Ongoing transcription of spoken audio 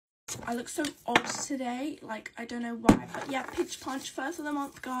I look so odd today, like, I don't know why, but yeah, Pitch Punch, first of the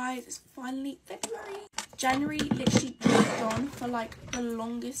month, guys. It's finally February. January literally dragged on for, like, the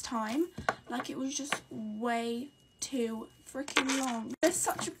longest time. Like, it was just way too freaking long. There's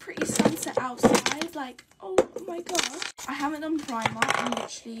such a pretty sunset outside, like, oh my gosh. I haven't done primer in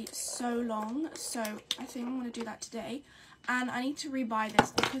literally so long, so I think I'm going to do that today. And I need to rebuy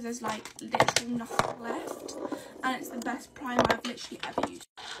this because there's, like, literally nothing left. And it's the best primer I've literally ever used.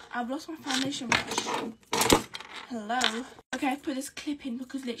 I've lost my foundation brush. Hello. Okay, I put this clip in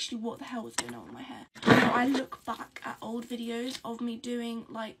because literally what the hell was going on with my hair. Now, I look back at old videos of me doing,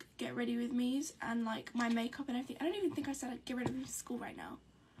 like, get ready with me's and, like, my makeup and everything. I don't even think I said I'd get ready with school right now.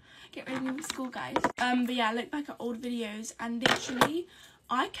 Get ready with school, guys. But yeah, I look back at old videos and literally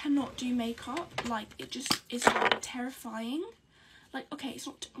I cannot do makeup. Like, it just is terrifying. Like, okay, it's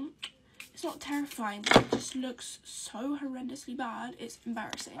not terrifying, but it just looks so horrendously bad. It's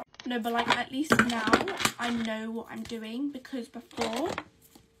embarrassing. No, but like, at least now I know what I'm doing, because before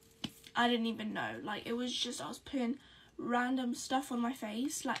I didn't even know. Like, it was just I was putting random stuff on my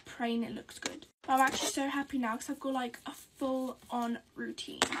face, like praying it looks good. But I'm actually so happy now because I've got like a full-on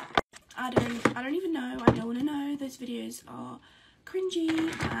routine. I don't even know. I don't want to know. Those videos are cringy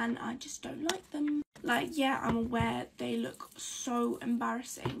and I just don't like them. Like, yeah, I'm aware they look so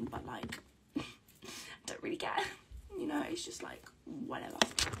embarrassing, but like I don't really care, you know. It's just like whatever.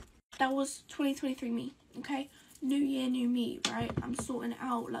 That was 2023 me, okay? New year, new me, right? I'm sorting it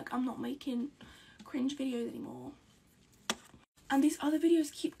out. Like, I'm not making cringe videos anymore. And these other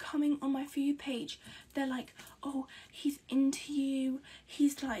videos keep coming on my For You page. They're like, oh, he's into you,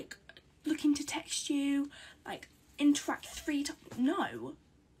 he's like looking to text you, like interact 3 times. No,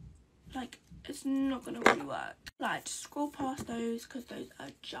 like, it's not gonna really work. Like, just scroll past those because those are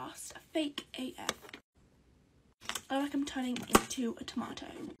just fake AF. I feel like I'm turning into a tomato,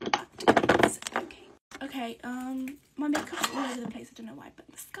 but it's okay. Okay, my makeup's all over the place. I don't know why, but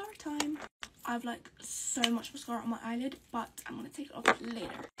mascara time. I have like so much mascara on my eyelid, but I'm gonna take it off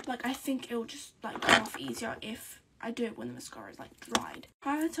later. Like, I think it will just like come off easier if I do it when the mascara is like dried.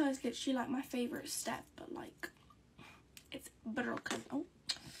 Highlighter is literally like my favorite step, but like it's broken.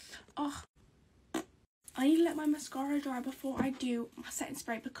 Oh, I need to let my mascara dry before I do my setting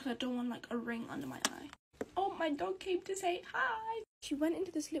spray because I don't want like a ring under my eye. Oh, my dog came to say hi. She went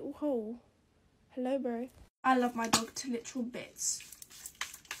into this little hole. Hello, bro. I love my dog to literal bits,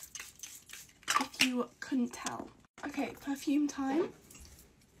 if you couldn't tell. Okay, perfume time. 1,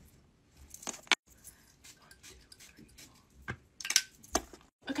 2, 3, 4.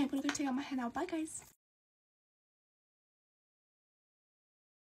 Okay, I'm gonna go take out my hair now. Bye, guys.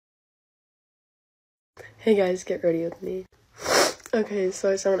 Hey guys, get ready with me. Okay, so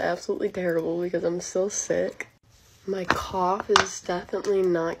I sound absolutely terrible because I'm still sick. My cough is definitely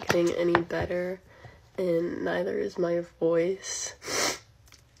not getting any better, and neither is my voice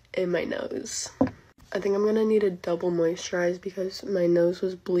and my nose. I think I'm gonna need to double moisturize because my nose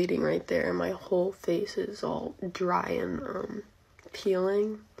was bleeding right there and my whole face is all dry and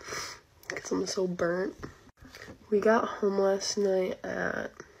peeling because I'm so burnt. We got home last night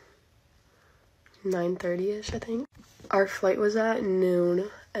at 9:30ish, I think. Our flight was at noon,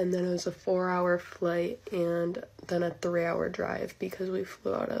 and then it was a 4-hour flight and then a 3-hour drive because we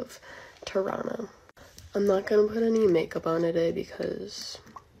flew out of Toronto. I'm not gonna put any makeup on today because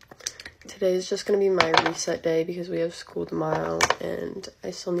today is just gonna be my reset day because we have school tomorrow and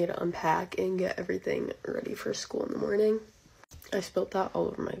I still need to unpack and get everything ready for school in the morning. I spilled that all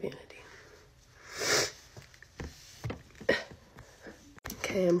over my vanity.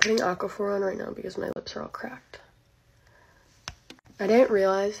 Okay, I'm putting Aquaphor on right now because my lips are all cracked. I didn't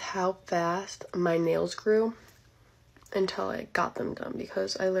realize how fast my nails grew until I got them done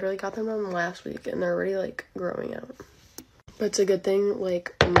because I literally got them done last week and they're already like growing out. But it's a good thing,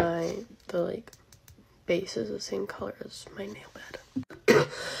 like the base is the same color as my nail bed.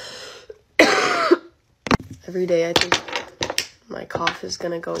 Every day I think my cough is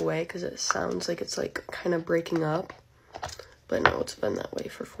gonna go away because it sounds like it's like kind of breaking up. But no, it's been that way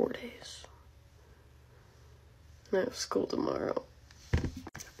for 4 days. And I have school tomorrow.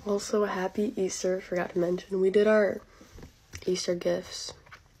 Also, happy Easter, forgot to mention. We did our Easter gifts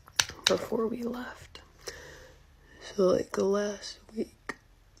before we left. So, like, last week.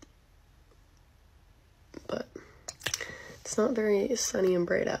 But it's not very sunny and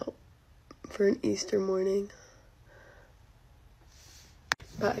bright out for an Easter morning.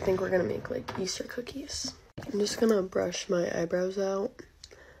 But I think we're gonna make, like, Easter cookies. I'm just gonna brush my eyebrows out.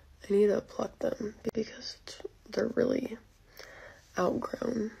 I need to pluck them because they're really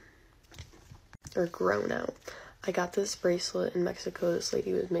outgrown or grown out. I got this bracelet in Mexico. This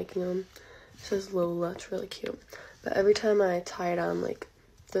lady was making them. It says Lola. It's really cute. But every time I tie it on, like,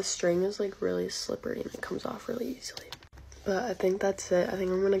 the string is, like, really slippery and it comes off really easily. But I think that's it. I think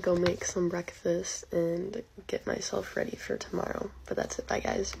I'm gonna go make some breakfast and get myself ready for tomorrow. But that's it. Bye,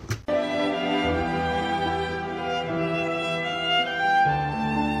 guys.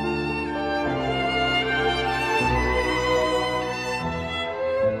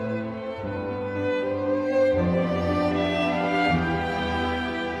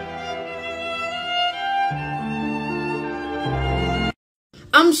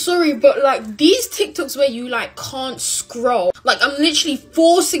 I'm sorry, but like these TikToks where you like can't scroll, like I'm literally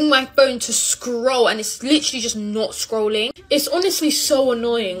forcing my phone to scroll and it's literally just not scrolling. It's honestly so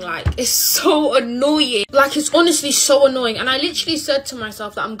annoying. Like, it's so annoying. Like, it's honestly so annoying. And I literally said to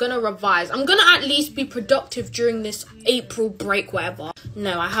myself that I'm gonna revise. I'm gonna at least be productive during this April break, whatever.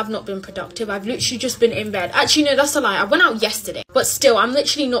 No, I have not been productive. I've literally just been in bed. Actually, no, that's a lie. I went out yesterday, but still, I'm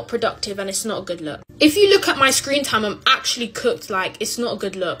literally not productive and it's not a good look. If you look at my screen time, I'm actually cooked. Like, it's not a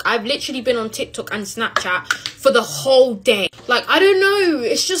good look. I've literally been on TikTok and Snapchat for the whole day. Like, I don't know.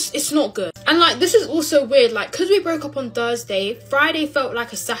 It's just, it's not good. And like, this is also weird. Like, because we broke up on Thursday, Friday felt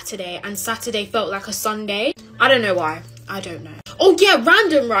like a Saturday and Saturday felt like a Sunday. I don't know why. I don't know. Oh yeah,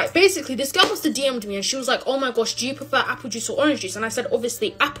 random, right? Basically, this girl must have DM'd me and she was like, oh my gosh, do you prefer apple juice or orange juice? And I said,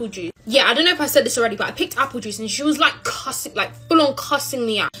 obviously, apple juice. Yeah, I don't know if I said this already, but I picked apple juice and she was like cussing, like full on cussing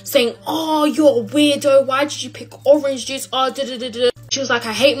me out, saying, oh, you're a weirdo. Why did you pick orange juice? Oh, da da da da. She was like,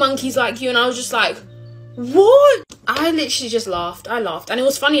 I hate monkeys like you. And I was just like, what? I literally just laughed. I laughed. And it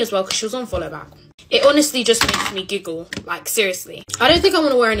was funny as well because she was on follow back. It honestly just makes me giggle. Like, seriously. I don't think I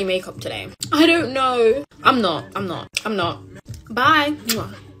want to wear any makeup today. I don't know. I'm not. Bye.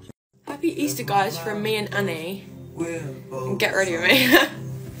 Mwah. Happy Easter, guys, from me and Annie. And get ready with me.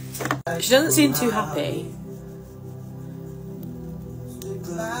 She doesn't seem too happy.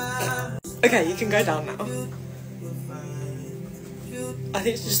 Okay, you can go down now. I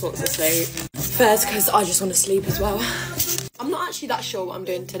think she just wants to sleep. Fair's because I just want to sleep as well. I'm not actually that sure what I'm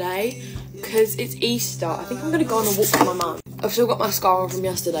doing today because it's Easter. I think I'm going to go on a walk with my mum. I've still got mascara from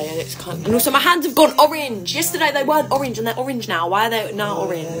yesterday and it's kind of... And also my hands have gone orange. Yesterday they weren't orange and they're orange now. Why are they now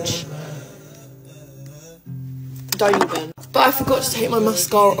orange? Don't even. But I forgot to take my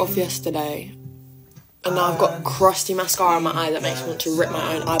mascara off yesterday. And now I've got crusty mascara on my eye that makes me want to rip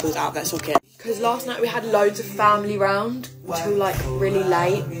my own eyeballs out of their socket. Because last night we had loads of family round till like really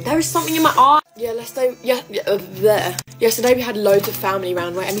late. There is something in my eye. Yeah, there. Yesterday we had loads of family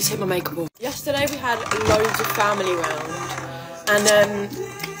round. Wait, let me take my makeup off. Yesterday we had loads of family round. And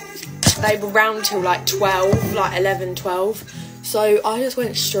they were round till like 12, like 11, 12. So I just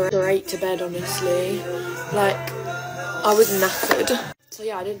went straight to bed, honestly. Like, I was knackered. So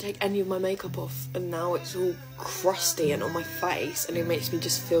yeah, I didn't take any of my makeup off and now it's all crusty and on my face and it makes me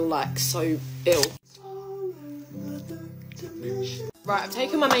just feel like so ill. Right, I've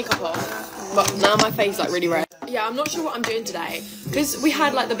taken my makeup off, but now my face is like really red. Yeah, I'm not sure what I'm doing today because we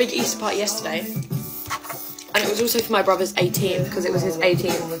had like the big Easter party yesterday and it was also for my brother's 18th because it was his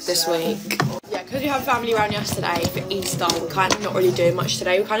 18th this week. Yeah, because we had family around yesterday for Easter, we're kind of not really doing much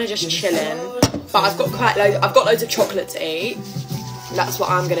today. We're kind of just chilling, but I've got loads of chocolate to eat. That's what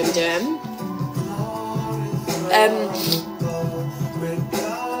I'm going to be doing.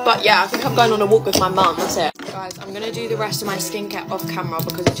 But yeah, I think I'm going on a walk with my mum, that's it. Guys, I'm going to do the rest of my skincare off camera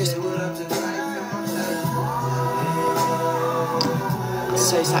because it just... It's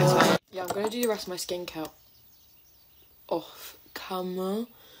so satisfying. Yeah, I'm going to do the rest of my skincare off camera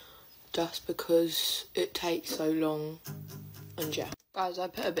just because it takes so long. And yeah. Guys, I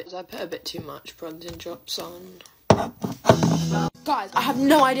put a bit too much bronzing drops on. Guys, I have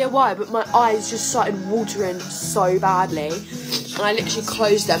no idea why, but my eyes just started watering so badly. And I literally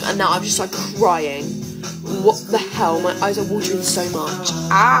closed them and now I'm just like crying. What the hell? My eyes are watering so much.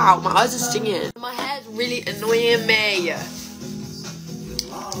 Ow, my eyes are stinging. My hair's really annoying me.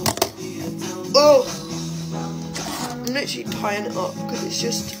 Oh, I'm literally tying it up because it's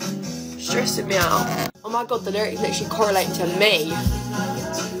just stressing me out. Oh my god, the lyrics literally correlate to me.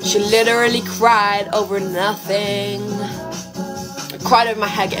 She literally cried over nothing. I cried over my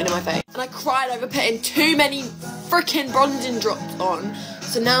hair getting in my face. And I cried over putting too many freaking bronzing drops on.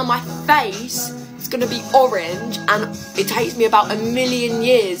 So now my face is going to be orange and it takes me about 1,000,000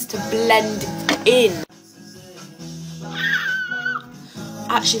 years to blend in.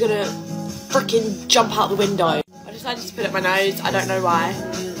 I'm actually going to freaking jump out the window. I decided to put it on my nose. I don't know why.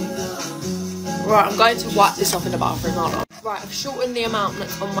 Right, I'm going to wipe this off in the bathroom. Hold on. Right, I've shortened the amount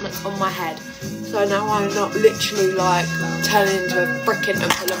that's on my head. So now I'm not literally like turning into a freaking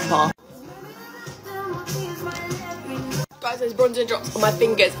Oompa Loompa. there's bronzer drops on my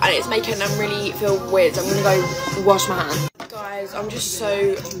fingers and it's making them really feel weird, so I'm gonna go wash my hands. Guys, I'm just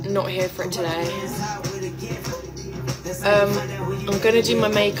so not here for it today. I'm gonna do my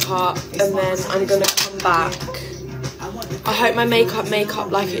makeup and then I'm gonna come back. I hope my makeup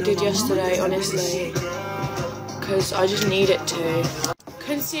like it did yesterday, honestly, because I just need it to.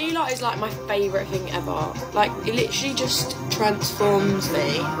 Concealer is like my favourite thing ever. Like, it literally just transforms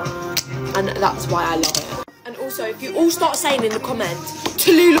me, and that's why I love it. And also, if you all start saying in the comments,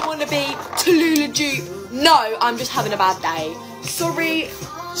 Tallulah wannabe, Tallulah dupe, no, I'm just having a bad day. Sorry.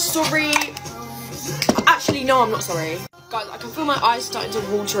 Actually, no, I'm not sorry. Guys, I can feel my eyes starting to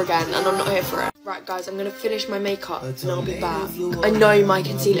water again, and I'm not here for it. Right, guys, I'm gonna finish my makeup and I'll be back. I know my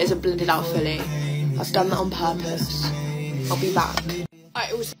concealer isn't blended out fully. I've done that on purpose. I'll be back.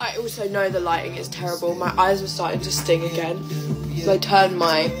 I also know the lighting is terrible. My eyes are starting to sting again. So I turned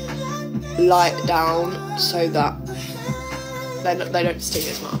my light down so that they don't sting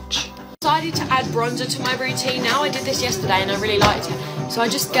as much. I decided to add bronzer to my routine now. I did this yesterday and I really liked it. So I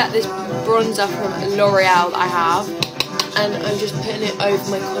just get this bronzer from L'Oreal that I have, and I'm just putting it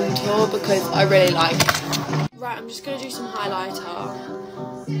over my contour because I really like it. Right, I'm just going to do some highlighter.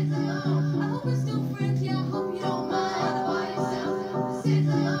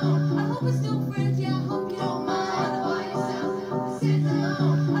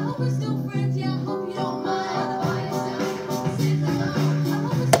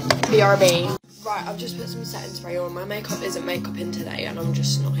 BRB. Right, I've just put some setting spray on. My makeup isn't makeup in today and I'm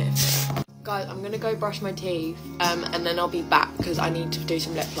just not here for it. Guys, I'm gonna go brush my teeth and then I'll be back because I need to do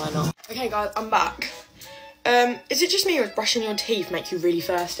some lip liner. Okay guys, I'm back. Is it just me or does brushing your teeth make you really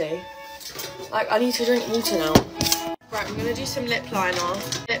thirsty? Like, I need to drink water now. Right, I'm gonna do some lip liner.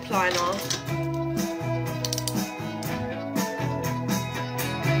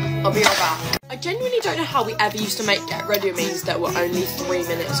 I'll be right back. I genuinely don't know how we ever used to make Get Ready With Me's that were only 3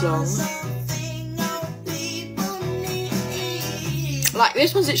 minutes long. Like,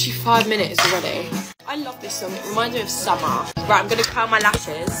 this one's literally 5 minutes already. I love this song, it reminds me of summer. Right, I'm gonna curl my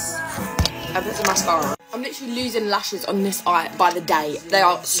lashes and put some mascara on. I'm literally losing lashes on this eye by the day. They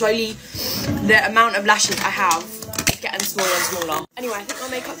are slowly, the amount of lashes I have is getting smaller and smaller. Anyway, I think my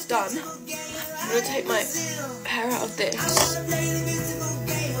makeup's done. I'm gonna take my hair out of this.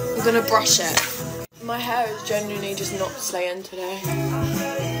 I'm gonna brush it. My hair is genuinely just not slaying today.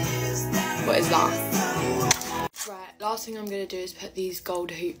 What is that? Right, last thing I'm gonna do is put these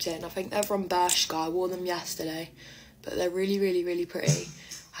gold hoops in. I think they're from Bershka. I wore them yesterday, but they're really, really, really pretty.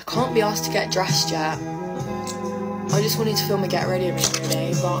 I can't be asked to get dressed yet. I just wanted to film a Get Ready With Me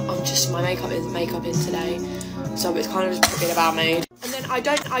today, but my makeup isn't makeup in today, so it's kind of just putting about mood. And then I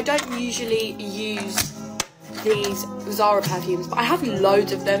don't usually use these Zara perfumes, but I have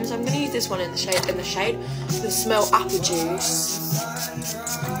loads of them, so I'm going to use this one in the shade. It's going to smell apple juice.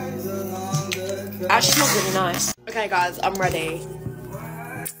 It actually smells really nice. Okay guys, I'm ready.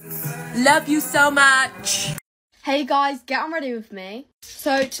 Love you so much. Hey guys, get on ready with me.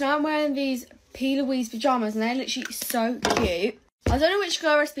 So tonight I'm wearing these P. Louise pyjamas and they're literally so cute. I don't know which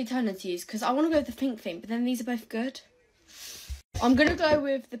glow recipe toner to use because I want to go with the pink thing, but then these are both good. I'm going to go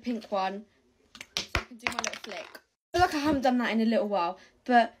with the pink one. Do my little flick. I feel like I haven't done that in a little while,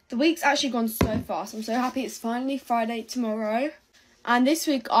 but the week's actually gone so fast. I'm so happy it's finally Friday tomorrow. And this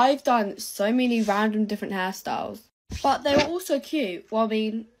week I've done so many random different hairstyles, but they were also cute. Well, I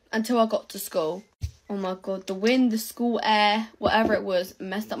mean, until I got to school. Oh my god, the wind, the school air, whatever it was,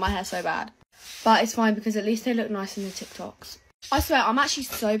 messed up my hair so bad. But it's fine because at least they look nice in the TikToks. I swear, I'm actually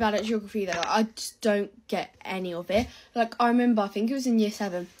so bad at geography though. I just don't get any of it. Like, I remember, I think it was in year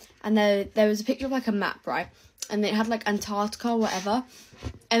 7, and there was a picture of like a map, right? And it had like Antarctica or whatever.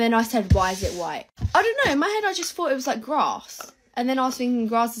 And then I said, why is it white? I don't know, in my head I just thought it was like grass. And then I was thinking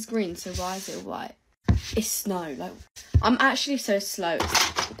grass is green, so why is it white? It's snow. Like, I'm actually so slow.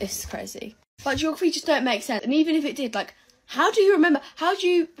 It's crazy. But geography just don't make sense. And even if it did, like, how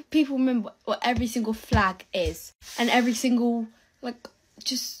do people remember what every single flag is? And every single, like,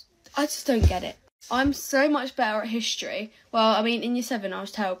 I just don't get it. I'm so much better at history. Well, I mean, in year 7 I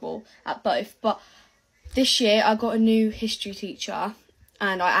was terrible at both. But this year I got a new history teacher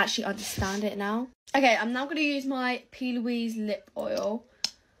and I actually understand it now. Okay, I'm now going to use my P. Louise lip oil.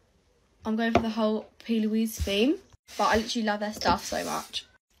 I'm going for the whole P. Louise theme. But I literally love their stuff so much.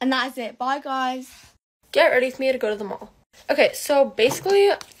 And that is it. Bye, guys. Get ready for me to go to the mall. Okay, so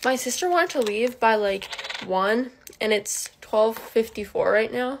basically, my sister wanted to leave by like 1, and it's 12:54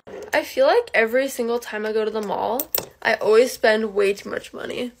 right now. I feel like every single time I go to the mall, I always spend way too much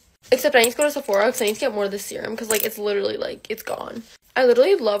money. Except I need to go to Sephora because I need to get more of the serum because, like, it's literally, like, it's gone. I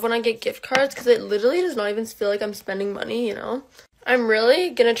literally love when I get gift cards because it literally does not even feel like I'm spending money, you know? I'm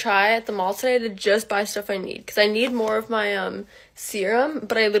really gonna try at the mall today to just buy stuff I need because I need more of my serum,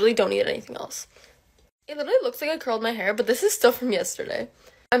 but I literally don't need anything else. It literally looks like I curled my hair, but this is still from yesterday.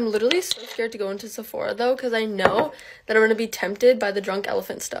 I'm literally so scared to go into Sephora though because I know that I'm gonna be tempted by the drunk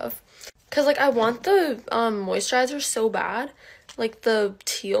elephant stuff. Because like I want the moisturizer so bad, like the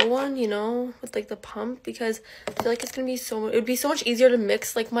teal one, you know, with like the pump, because I feel like it's gonna be it would be so much easier to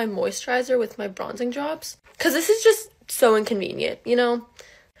mix like my moisturizer with my bronzing drops, because this is just so inconvenient, you know.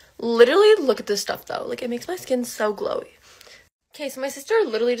 Literally look at this stuff though, like it makes my skin so glowy. Okay, so my sister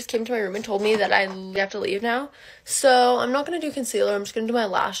literally just came to my room and told me that I have to leave now, so I'm not gonna do concealer. I'm just gonna do my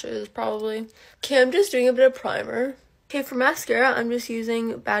lashes probably. Okay, I'm just doing a bit of primer. Okay, for mascara, I'm just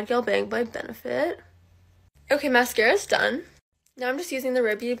using Bad Gal Bang by Benefit. Okay, mascara's done. Now I'm just using the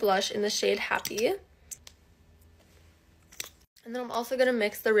Rare Beauty blush in the shade Happy. And then I'm also going to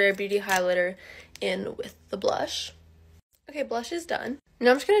mix the Rare Beauty highlighter in with the blush. Okay, blush is done.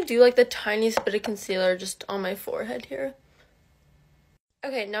 Now I'm just going to do like the tiniest bit of concealer just on my forehead here.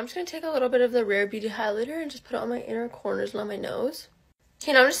 Okay, now I'm just going to take a little bit of the Rare Beauty highlighter and just put it on my inner corners and on my nose.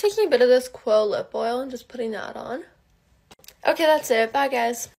 Okay, now I'm just taking a bit of this Quo lip oil and just putting that on. Okay, that's it. Bye,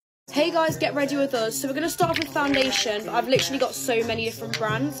 guys. Hey guys, get ready with us. So we're going to start off with foundation, but I've literally got so many different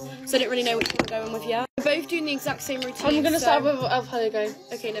brands, so I don't really know which one I'm going with yet. We're both doing the exact same routine. I'm going to start with Alphago.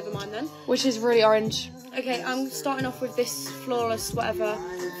 Okay, never mind then. Which is really orange. Okay, I'm starting off with this Flawless whatever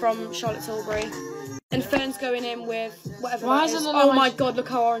from Charlotte Tilbury. And Fern's going in with whatever that is. Oh my god, look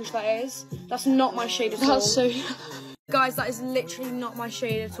how orange that is. That's not my shade at all. That's so... Guys, that is literally not my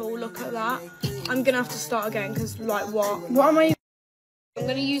shade at all. Look at that. I'm going to have to start again, because like what? What am I... I'm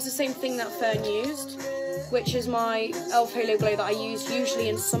going to use the same thing that Fern used, which is my e.l.f. Halo Glow that I use usually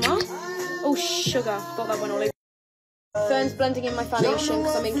in summer. Oh, sugar. Thought that went all over. Fern's blending in my foundation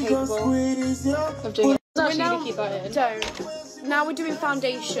because I'm incapable of doing it. We're now, keep that in. Don't. Now we're doing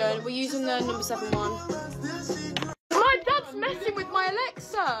foundation. We're using the number 7 one. My dad's messing with my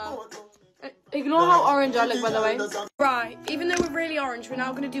Alexa. Ignore how orange I look, by the way. Right, even though we're really orange, we're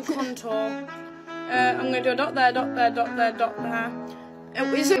now going to do contour. I'm going to do a dot there, dot there, dot there, dot there.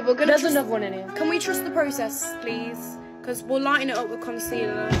 There's another one in here. Can we trust the process, please? Because we'll lighten it up with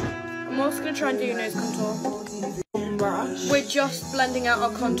concealer. I'm also going to try and do nose contour. We're just blending out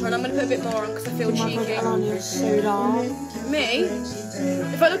our contour, and I'm going to put a bit more on because I feel cheeky. You're so dark. Me?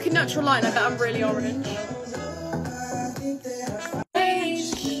 If I look in natural light, I bet I'm really orange.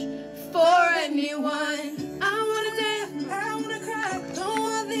 Age for anyone. I want to dance, I want to cry, don't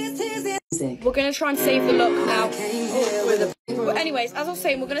want these tears. We're going to try and save the look now. But anyways, as I was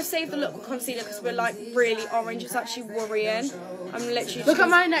saying, we're going to save the look with concealer because we're like really orange. It's actually worrying. I'm literally... Look at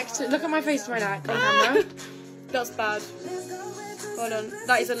my neck, look at my face right now on camera. That's bad. Hold on.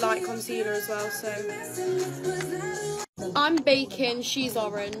 That is a light concealer as well, so... I'm baking, she's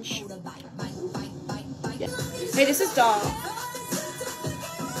orange. Yeah. Hey, this is dark.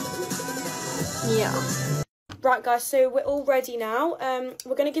 Yeah. Right, guys, so we're all ready now.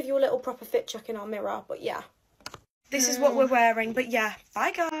 We're going to give you a little proper fit check in our mirror, but yeah. This is what we're wearing, but yeah.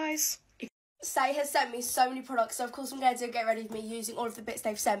 Bye, guys. Say has sent me so many products, so of course I'm going to get ready with me using all of the bits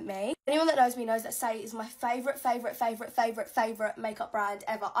they've sent me. Anyone that knows me knows that Say is my favourite makeup brand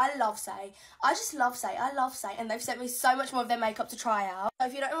ever. I love Say. I just love Say. I love Say, and they've sent me so much more of their makeup to try out. So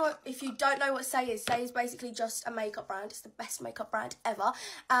if you don't know what Say is basically just a makeup brand. It's the best makeup brand ever,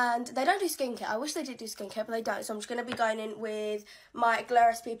 and they don't do skincare. I wish they did do skincare, but they don't. So I'm just going to be going in with my Glow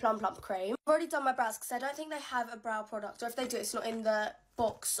SP Plum Plump cream. I've already done my brows because I don't think they have a brow product, or if they do, it's not in the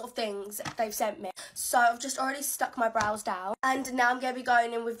box of things they've sent me. So I've just already stuck my brows down, and now I'm going to be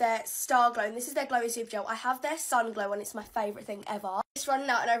going in with their Star Glow, and this is their Glowy Super Gel. I have their Sun Glow, and it's my favourite thing ever. It's running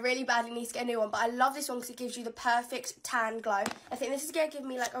out, and I really badly need to get a new one, but I love this one because it gives you the perfect tan glow. I think this is going to give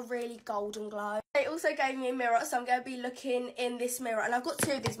me like a really golden glow. They also gave me a mirror, so I'm going to be looking in this mirror, and I've got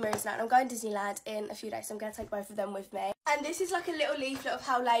 2 of these mirrors now, and I'm going to Disneyland in a few days, so I'm going to take both of them with me. And this is like a little leaflet of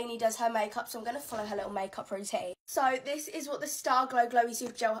how Lainey does her makeup, so I'm going to follow her little makeup routine. So this is what the Star Glow Glowy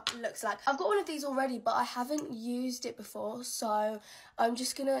Super Gel looks like. I've got one of these already, but I haven't used it before, so I'm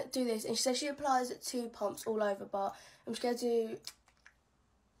just going to do this. And she says she applies 2 pumps all over, but I'm just going to do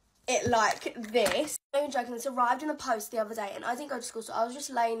it like this. I'm not joking, this arrived in the post the other day, and I didn't go to school, so I was just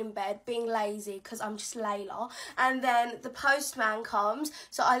laying in bed being lazy because I'm just Layla, and then the postman comes,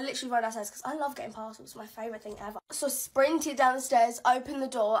 so I literally run downstairs because I love getting parcels. It's my favourite thing ever. So I sprinted down the stairs, opened the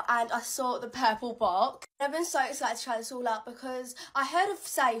door, and I saw the purple box. I've been so excited to try this all out because I heard of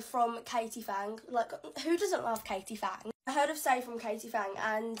Say from Katie Fang. Like, who doesn't love Katie Fang? I heard of Say from Katie Fang,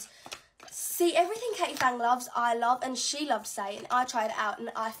 and See, everything Katie Fang loves, I love, and she loves Say, and I tried it out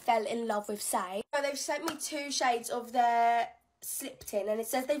and I fell in love with Say. So they've sent me 2 shades of their slip tin, and it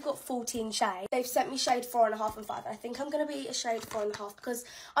says they've got 14 shades. They've sent me shade 4.5 and 5. I think I'm going to be a shade 4.5 because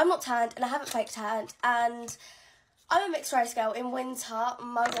I'm not tanned and I haven't fake tanned, and I'm a mixed race girl. In winter,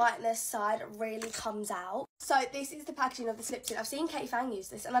 my whiteness side really comes out. So this is the packaging of the slip tin. I've seen Katie Fang use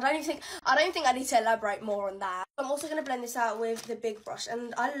this, and I don't think I need to elaborate more on that. I'm also going to blend this out with the big brush,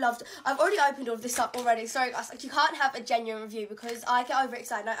 and I've already opened all of this up already. Sorry guys, like, you can't have a genuine review because I get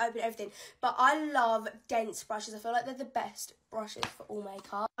overexcited and I open everything. But I love dense brushes. I feel like they're the best brushes for all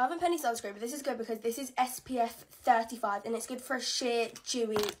makeup. I haven't put any sunscreen, but this is good because this is SPF 35 and it's good for a sheer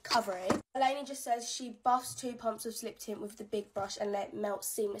dewy covering. Eleni just says she buffs 2 pumps of slip tint with the big brush and let it melt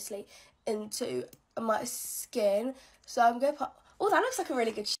seamlessly into my skin. So I'm going to put... Oh, that looks like a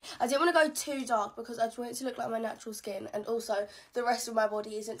really good shade. I didn't want to go too dark because I just want it to look like my natural skin, and also the rest of my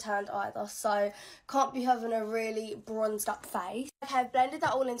body isn't tanned either, so can't be having a really bronzed up face. Okay, I've blended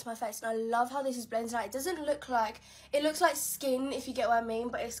that all into my face, and I love how this is blended out. It doesn't look like... It looks like skin, if you get what I mean,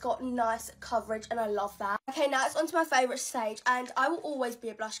 but it's got nice coverage, and I love that. Okay, now it's onto my favourite stage, and I will always be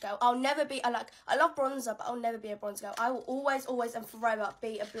a blush girl. I'll never be... I love bronzer, but I'll never be a bronzer girl. I will always, and forever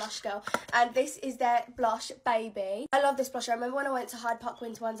be a blush girl, and this is their blush Baby. I love this blush. I remember when I went to Hyde Park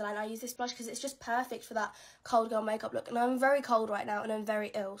Winter Wonderland, I used this blush because it's just perfect for that cold girl makeup look, and I'm very cold right now and I'm very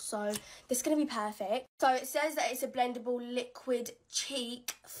ill, so this is going to be perfect. So it says that it's a blendable liquid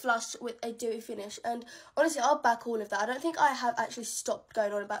cheek flush with a dewy finish, and honestly I'll back all of that. I don't think I have actually stopped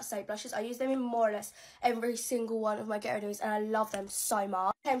going on about Say blushes. I use them in more or less every single one of my Get Ready With, and I love them so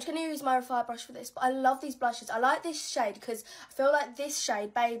much. Okay, I'm just going to use my Refine brush for this, but I love these blushes. I like this shade because I feel like this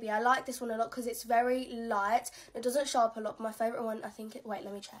shade, Baby, I like this one a lot because it's very light. It doesn't show up a lot. My favourite one, I think wait,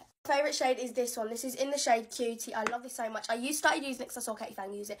 let me check. My favourite shade is this one. This is in the shade Cutie. I love this so much. I started using it because I saw Katie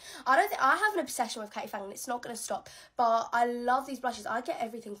Fang use it. I have an obsession with Katie Fang and it's not going to stop, but I love these blushes. I get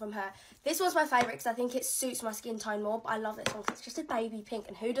everything from her. This one's my favourite because I think it suits my skin tone more, but I love this one because it's just a baby pink,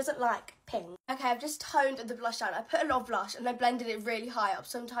 and who doesn't like pink? Okay, I've just toned the blush down. I put a lot of blush and I blended it really high up,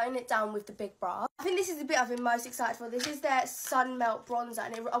 so I'm toning it down with the big brush. I think this is the bit I've been most excited for. This is their Sun Melt Bronzer,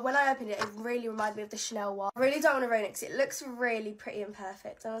 and when I opened it, it really reminded me of the Chanel one. I really don't want to ruin it because it looks really pretty and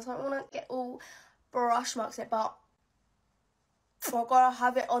perfect, and I don't want to get all brush marks in it, but I've got to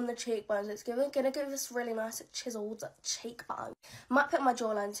have it on the cheekbones. It's going to give us really nice chiseled cheekbone. Might put my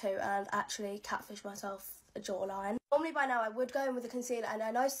jawline too and actually catfish myself a jawline. Normally by now I would go in with a concealer, and I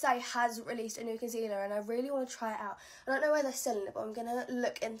know Say has released a new concealer and I really want to try it out. I don't know where they're selling it, but I'm going to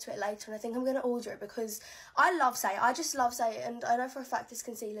look into it later, and I think I'm going to order it because I love Say. I just love Say, and I know for a fact this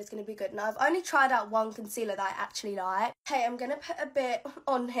concealer is going to be good. Now, I've only tried out one concealer that I actually like. Okay, I'm going to put a bit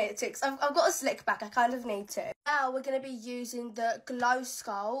on here too because I've got a slick back. I kind of need to. Now we're going to be using the Glow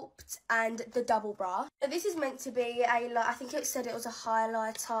Sculpt and the Double Brush. Now, this is meant to be I think it said it was a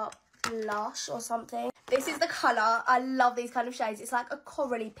highlighter blush or something. This is the colour. I love these kind of shades. It's like a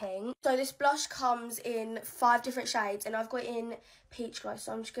corally pink. So this blush comes in 5 different shades, and I've got it in Peach Glow.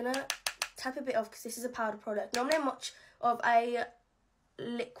 So I'm just going to tap a bit off because this is a powder product. Normally I'm much of a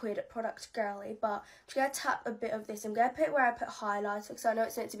liquid product girly, but I'm just going to tap a bit of this. I'm going to put it where I put highlighter because I know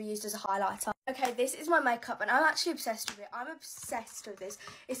it's meant to be used as a highlighter. Okay, this is my makeup, and I'm actually obsessed with it. I'm obsessed with this.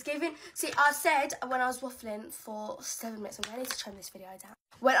 It's giving... See, I said when I was waffling for 7 minutes, I'm going to trim this video down.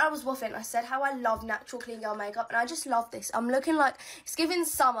 When I was waffling, I said how I love natural clean girl makeup, and I just love this. I'm looking like... It's giving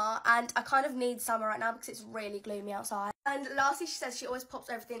summer, and I kind of need summer right now because it's really gloomy outside. And lastly, she says she always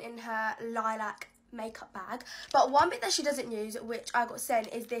pops everything in her lilac makeup bag, but one bit that she doesn't use, which I got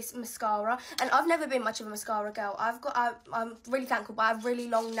sent, is this mascara. And I've never been much of a mascara girl. I'm really thankful, but I have really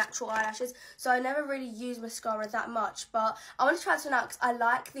long natural eyelashes, so I never really use mascara that much, but I want to try this one out because I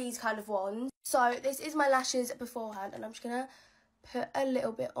like these kind of ones. So this is my lashes beforehand, and I'm just gonna put a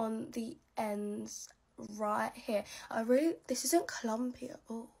little bit on the ends right here. This isn't clumpy at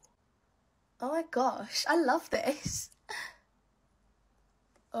all. Oh my gosh, I love this.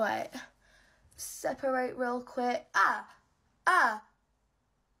 Wait, separate real quick.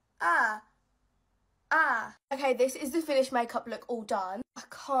 Okay, this is the finished makeup look all done. I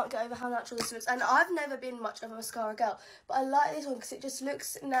can't get over how natural this looks, and I've never been much of a mascara girl, but I like this one because it just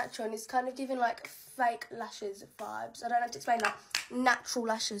looks natural, and it's kind of giving like fake lashes vibes. I don't have to explain that. Natural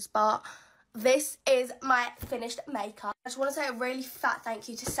lashes, but this is my finished makeup. I just want to say a really fat thank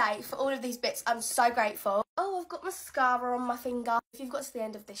you to Say for all of these bits. I'm so grateful. Oh, I've got mascara on my finger. If you've got to the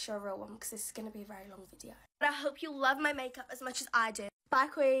end of this, you're a real one because this is going to be a very long video. But I hope you love my makeup as much as I do. Bye,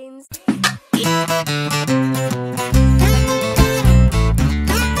 queens.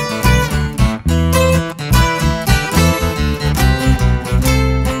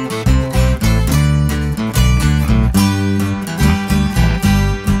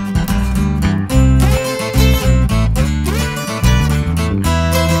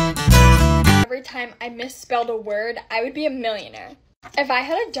 every time I misspelled a word, I would be a millionaire. If I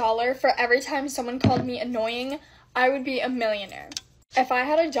had $1 for every time someone called me annoying, I would be a millionaire. If I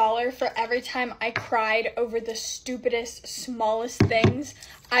had $1 for every time I cried over the stupidest, smallest things,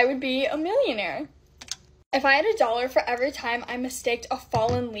 I would be a millionaire. If I had $1 for every time I mistaked a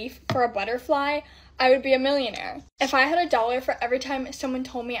fallen leaf for a butterfly, I would be a millionaire. If I had $1 for every time someone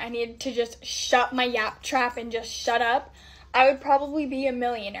told me I needed to just shut my yap trap and just shut up, I would probably be a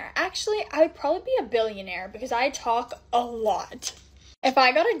millionaire. Actually, I would probably be a billionaire because I talk a lot. If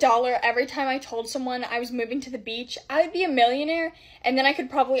I got $1 every time I told someone I was moving to the beach, I would be a millionaire, and then I could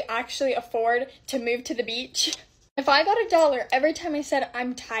probably actually afford to move to the beach. If I got $1 every time I said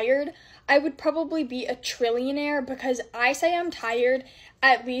I'm tired, I would probably be a trillionaire because I say I'm tired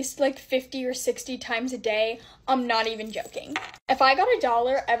at least like 50 or 60 times a day. I'm not even joking. If I got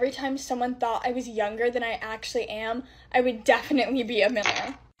 $1 every time someone thought I was younger than I actually am, I would definitely be a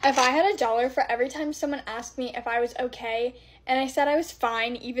millionaire. If I had $1 for every time someone asked me if I was okay, and I said I was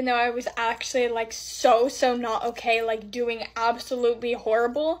fine, even though I was actually like so not okay, like doing absolutely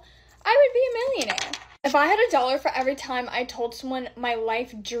horrible, I would be a millionaire. If I had $1 for every time I told someone my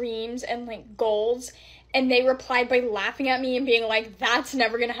life dreams and like goals, and they replied by laughing at me and being like, that's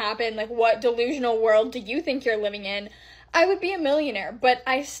never gonna happen, like what delusional world do you think you're living in, I would be a millionaire, but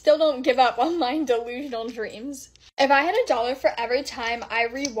I still don't give up on my delusional dreams. If I had $1 for every time I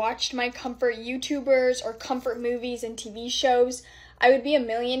rewatched my comfort YouTubers or comfort movies and TV shows, I would be a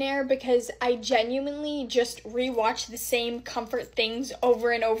millionaire because I genuinely just rewatch the same comfort things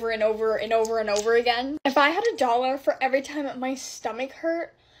over and over and over and over and over again. If I had $1 for every time my stomach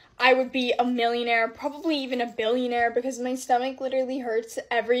hurt, I would be a millionaire, probably even a billionaire, because my stomach literally hurts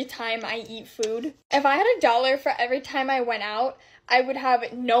every time I eat food. If I had $1 for every time I went out, I would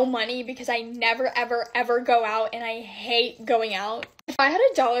have no money because I never ever go out and I hate going out. If I had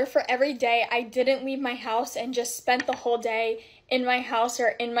 $1 for every day I didn't leave my house and just spent the whole day in my house or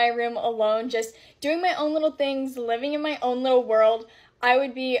in my room alone, just doing my own little things, living in my own little world, I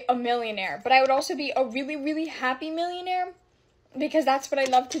would be a millionaire. But I would also be a really happy millionaire because that's what I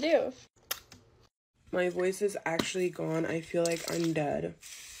love to do. My voice is actually gone. I feel like I'm dead.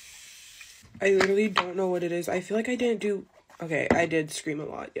 I literally don't know what it is. I feel like I didn't do... Okay, I did scream a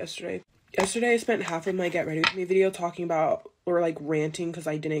lot yesterday. Yesterday I spent half of my Get Ready With Me video talking about, or like ranting because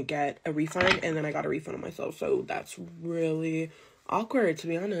I didn't get a refund, and then I got a refund on myself, so that's really awkward, to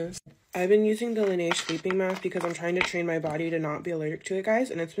be honest. I've been using the Laneige sleeping mask because I'm trying to train my body to not be allergic to it, guys,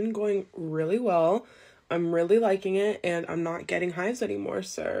 and it's been going really well. I'm really liking it, and I'm not getting hives anymore,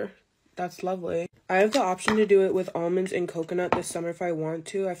 so that's lovely. I have the option to do it with almonds and coconut this summer if I want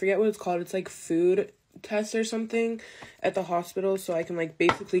to. I forget what it's called. It's like food test or something at the hospital, so I can like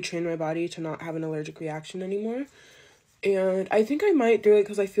basically train my body to not have an allergic reaction anymore. And I think I might do it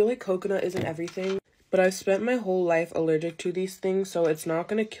because I feel like coconut isn't everything, but I've spent my whole life allergic to these things, so it's not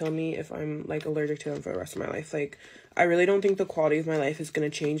gonna kill me if I'm like allergic to them for the rest of my life. Like, I really don't think the quality of my life is gonna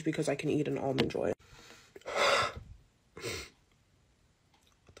change because I can eat an almond joy.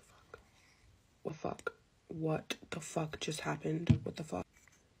 What the fuck just happened? What the fuck?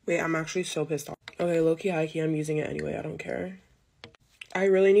 Wait, I'm actually so pissed off. Okay, low-key, high-key, I'm using it anyway. I don't care. I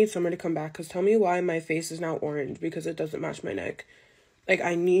really need summer to come back, because tell me why my face is now orange, because it doesn't match my neck. Like,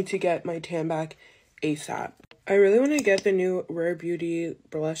 I need to get my tan back ASAP. I really want to get the new Rare Beauty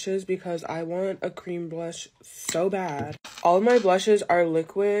blushes, because I want a cream blush so bad. All of my blushes are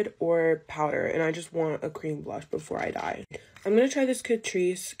liquid or powder, and I just want a cream blush before I die. I'm going to try this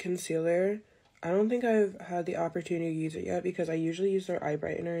Catrice concealer. I don't think I've had the opportunity to use it yet because I usually use their eye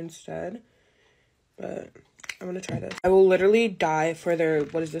brightener instead. But I'm going to try this. I will literally die for their,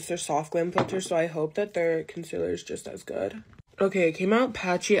 what is this, their soft glam filter. So I hope that their concealer is just as good. Okay, it came out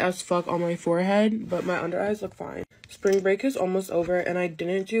patchy as fuck on my forehead, but my under eyes look fine. Spring break is almost over and I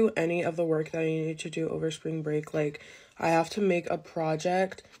didn't do any of the work that I needed to do over spring break. Like, I have to make a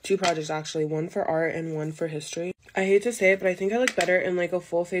project, 2 projects actually, one for art and one for history. I hate to say it, but I think I look better in like a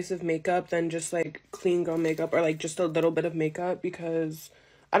full face of makeup than just like clean girl makeup or like just a little bit of makeup because,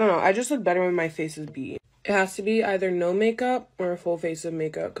 I don't know, I just look better when my face is beat. It has to be either no makeup or a full face of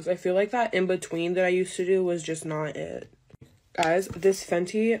makeup because I feel like that in between that I used to do was just not it. Guys, this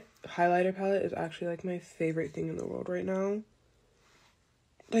Fenty highlighter palette is actually like my favorite thing in the world right now.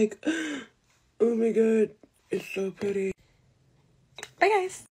 Like, oh my god, it's so pretty. Bye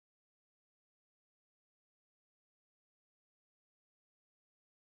guys.